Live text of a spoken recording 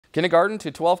Kindergarten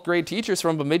to 12th grade teachers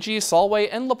from Bemidji, Solway,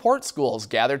 and LaPorte schools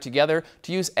gathered together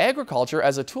to use agriculture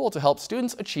as a tool to help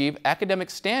students achieve academic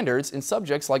standards in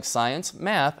subjects like science,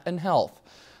 math, and health.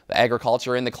 The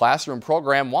Agriculture in the Classroom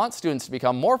program wants students to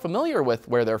become more familiar with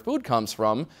where their food comes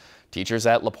from. Teachers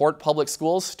at LaPorte Public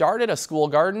Schools started a school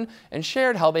garden and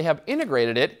shared how they have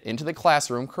integrated it into the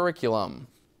classroom curriculum.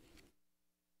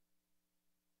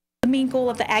 The main goal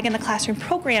of the Ag in the Classroom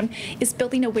program is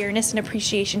building awareness and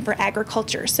appreciation for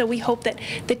agriculture. So we hope that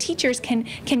the teachers can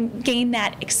gain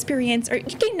that experience or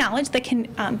gain knowledge that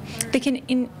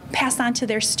can pass on to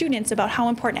their students about how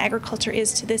important agriculture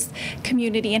is to this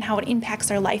community and how it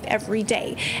impacts our life every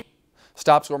day.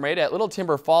 Stops were made at Little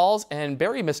Timber Falls and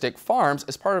Berry Mystic Farms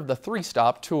as part of the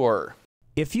 3-stop tour.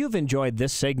 If you've enjoyed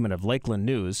this segment of Lakeland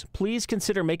News, please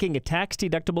consider making a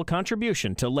tax-deductible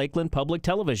contribution to Lakeland Public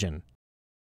Television.